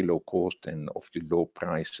with a very low cost and of the low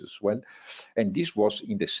price as well. And this was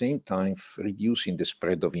in the same time reducing the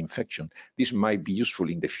spread of infection. This might be useful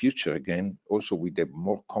in the future again, also with the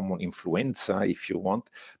more common influenza, if you want,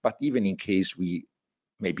 but even in case we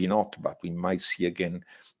maybe not, but we might see again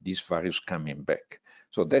this virus coming back.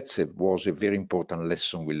 So that was a very important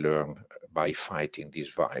lesson we learned by fighting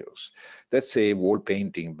this virus. That's a wall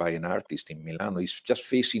painting by an artist in Milano. It's just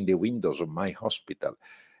facing the windows of my hospital.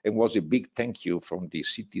 It was a big thank you from the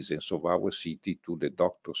citizens of our city to the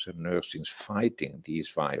doctors and nurses fighting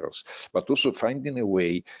this virus, but also finding a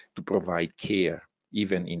way to provide care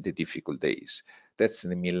even in the difficult days. That's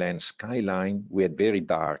the Milan skyline. We had very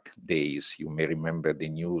dark days. You may remember the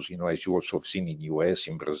news, as you also have seen in US,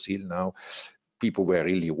 in Brazil now, people were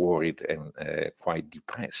really worried and quite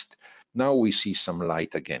depressed. Now we see some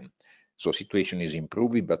light again. So situation is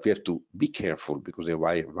improving, but we have to be careful because the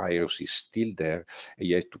virus is still there, and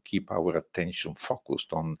you have to keep our attention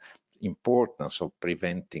focused on importance of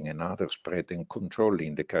preventing another spread and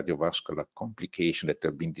controlling the cardiovascular complication that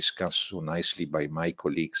have been discussed so nicely by my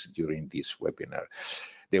colleagues during this webinar.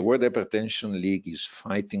 The World Hypertension League is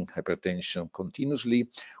fighting hypertension continuously.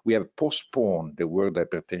 We have postponed the World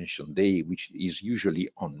Hypertension Day, which is usually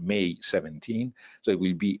on May 17, so it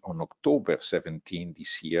will be on October 17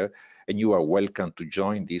 this year. And you are welcome to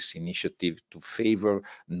join this initiative to favor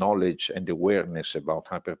knowledge and awareness about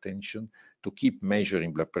hypertension, to keep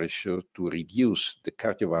measuring blood pressure, to reduce the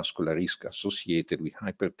cardiovascular risk associated with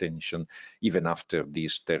hypertension, even after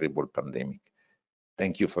this terrible pandemic.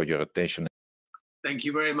 Thank you for your attention. Thank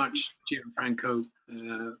you very much, Gianfranco,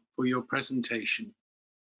 for your presentation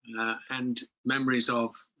and memories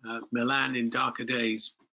of Milan in darker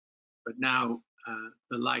days, but now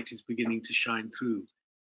the light is beginning to shine through.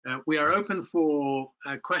 We are open for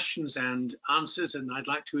questions and answers, and I'd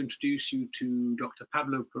like to introduce you to Dr.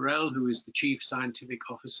 Pablo Perel, who is the Chief Scientific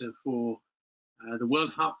Officer for the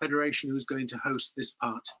World Heart Federation, who's going to host this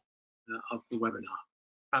part of the webinar.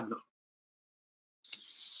 Pablo.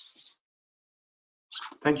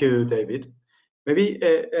 Thank you, David. Maybe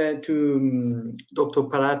to Dr.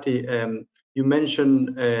 Parati, you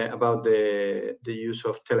mentioned about the use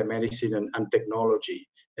of telemedicine and technology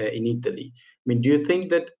in Italy. I mean, do you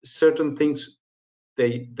think that certain things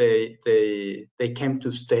they came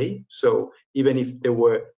to stay? So even if they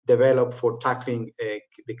were developed for tackling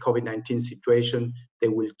the COVID-19 situation, they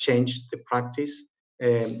will change the practice.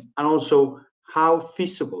 And also, how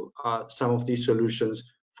feasible are some of these solutions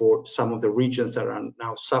for some of the regions that are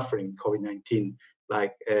now suffering COVID-19,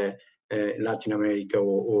 like Latin America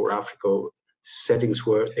or Africa, settings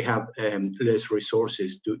where they have less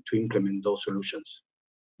resources to implement those solutions?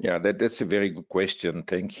 Yeah, that's a very good question.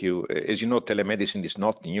 Thank you. As you know, telemedicine is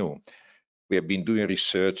not new. We have been doing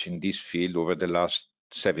research in this field over the last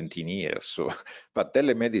 17 years. So, but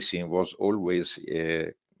telemedicine was always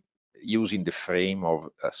used in the frame of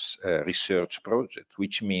a research project,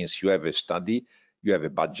 which means you have a study, you have a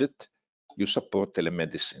budget, you support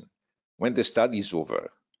telemedicine. When the study is over,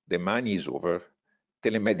 the money is over,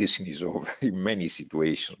 telemedicine is over in many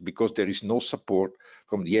situations because there is no support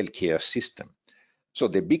from the healthcare system. So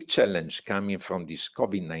the big challenge coming from this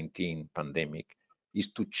COVID-19 pandemic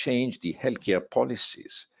is to change the healthcare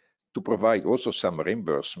policies to provide also some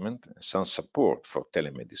reimbursement, some support for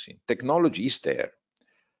telemedicine. Technology is there,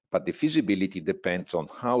 but the feasibility depends on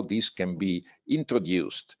how this can be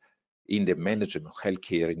introduced in the management of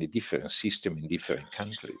healthcare in the different systems in different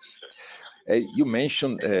countries. You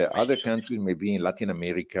mentioned other countries, maybe in Latin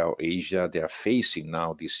America or Asia, they are facing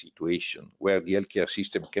now this situation where the healthcare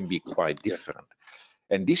system can be quite different.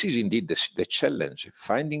 And this is indeed the challenge,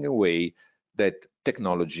 finding a way that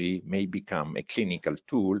technology may become a clinical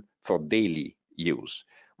tool for daily use.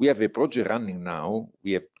 We have a project running now,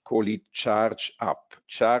 we have called it Charge Up.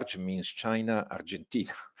 Charge means China,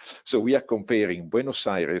 Argentina. So we are comparing Buenos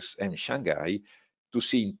Aires and Shanghai to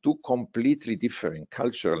see in two completely different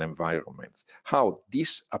cultural environments, how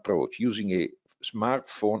this approach using a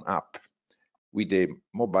smartphone app with a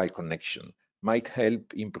mobile connection might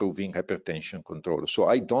help improving hypertension control. So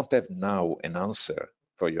I don't have now an answer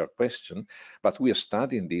for your question, but we are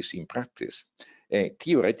studying this in practice.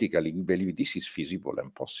 Theoretically, we believe this is feasible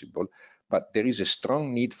and possible, but there is a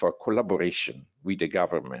strong need for collaboration with the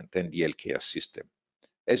government and the healthcare system.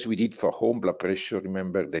 As we did for home blood pressure,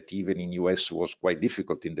 remember that even in US was quite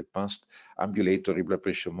difficult in the past, ambulatory blood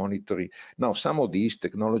pressure monitoring. Now, some of these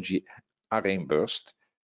technology are reimbursed,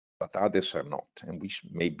 but others are not, and which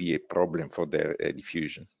may be a problem for their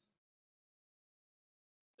diffusion.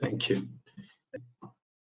 Thank you.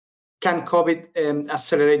 Can COVID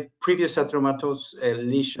accelerate previous atheromatous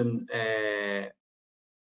lesion,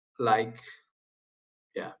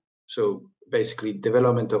 so basically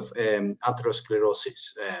development of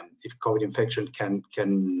atherosclerosis, if COVID infection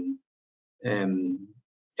can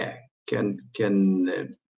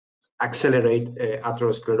accelerate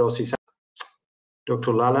atherosclerosis?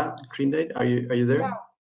 Dr. Lala Grindade, are you there?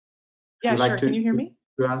 Yeah, sure. Can you hear me?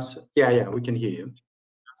 To answer? Yeah, we can hear you.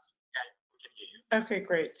 Okay,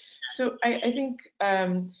 great. So I think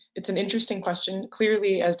it's an interesting question.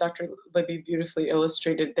 Clearly, as Dr. Libby beautifully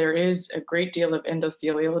illustrated, there is a great deal of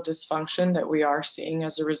endothelial dysfunction that we are seeing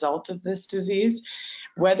as a result of this disease.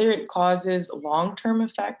 Whether it causes long-term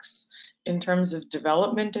effects in terms of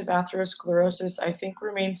development of atherosclerosis, I think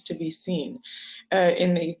remains to be seen.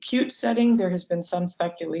 In the acute setting, there has been some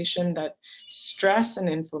speculation that stress and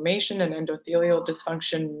inflammation and endothelial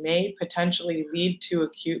dysfunction may potentially lead to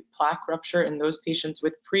acute plaque rupture in those patients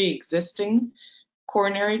with pre-existing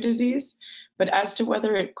coronary disease. But as to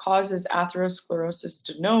whether it causes atherosclerosis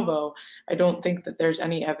de novo, I don't think that there's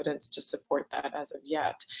any evidence to support that as of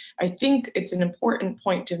yet. I think it's an important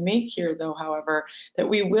point to make here, though, however, that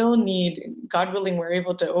we will need, God willing, we're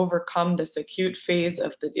able to overcome this acute phase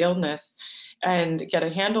of the illness and get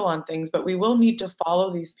a handle on things, but we will need to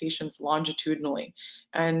follow these patients longitudinally.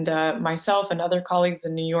 And myself and other colleagues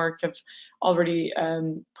in New York have already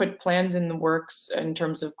put plans in the works in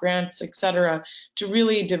terms of grants, et cetera, to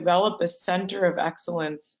really develop a center of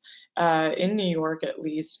excellence in New York, at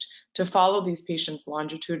least, to follow these patients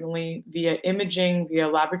longitudinally via imaging, via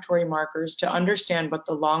laboratory markers, to understand what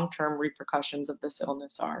the long-term repercussions of this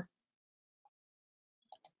illness are.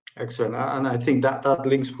 Excellent. And I think that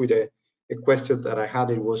links with a question that I had.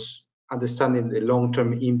 It was understanding the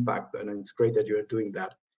long-term impact, and it's great that you are doing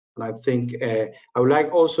that. And I think I would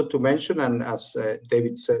like also to mention, and as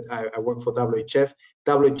David said, I work for WHF.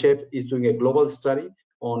 WHF is doing a global study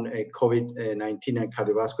on COVID-19 and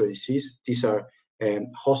cardiovascular disease. These are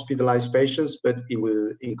hospitalized patients, but it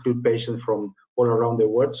will include patients from all around the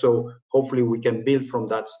world. So hopefully we can build from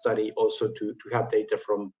that study also to have data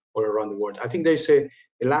from all around the world. I think there's a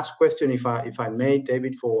last question, if I may,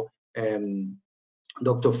 David, for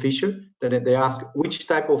Dr. Fisher, that they ask which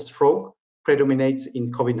type of stroke predominates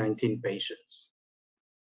in COVID-19 patients.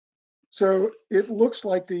 So it looks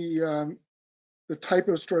like the type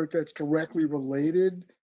of stroke that's directly related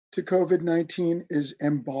to COVID-19 is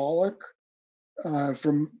embolic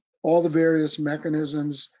from all the various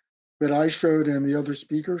mechanisms that I showed and the other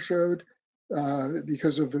speaker showed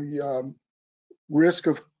because of the risk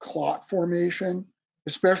of clot formation,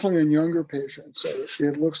 especially in younger patients. So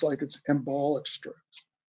it looks like it's embolic strokes.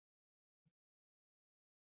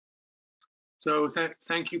 So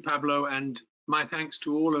thank you, Pablo, and my thanks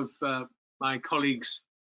to all of my colleagues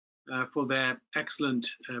for their excellent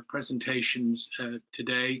presentations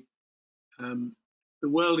today. The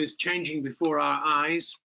world is changing before our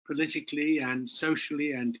eyes, politically and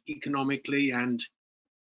socially and economically, and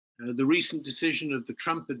the recent decision of the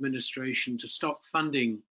Trump administration to stop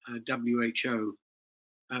funding WHO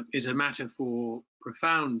is a matter for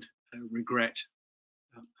profound regret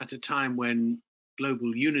at a time when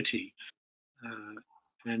global unity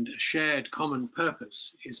and a shared common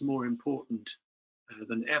purpose is more important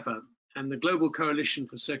than ever. And the Global Coalition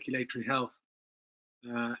for Circulatory Health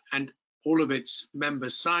and all of its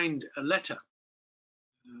members signed a letter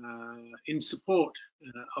in support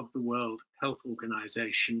of the World Health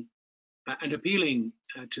Organization and appealing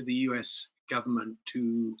to the US government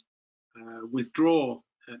to withdraw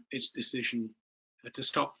its decision to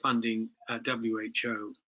stop funding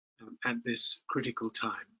WHO at this critical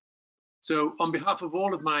time. So on behalf of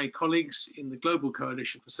all of my colleagues in the Global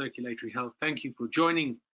Coalition for Circulatory Health, thank you for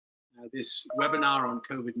joining this webinar on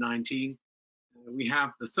COVID-19. We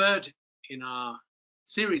have the third in our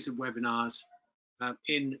series of webinars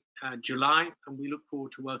in July, and we look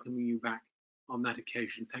forward to welcoming you back on that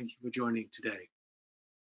occasion. Thank you for joining today.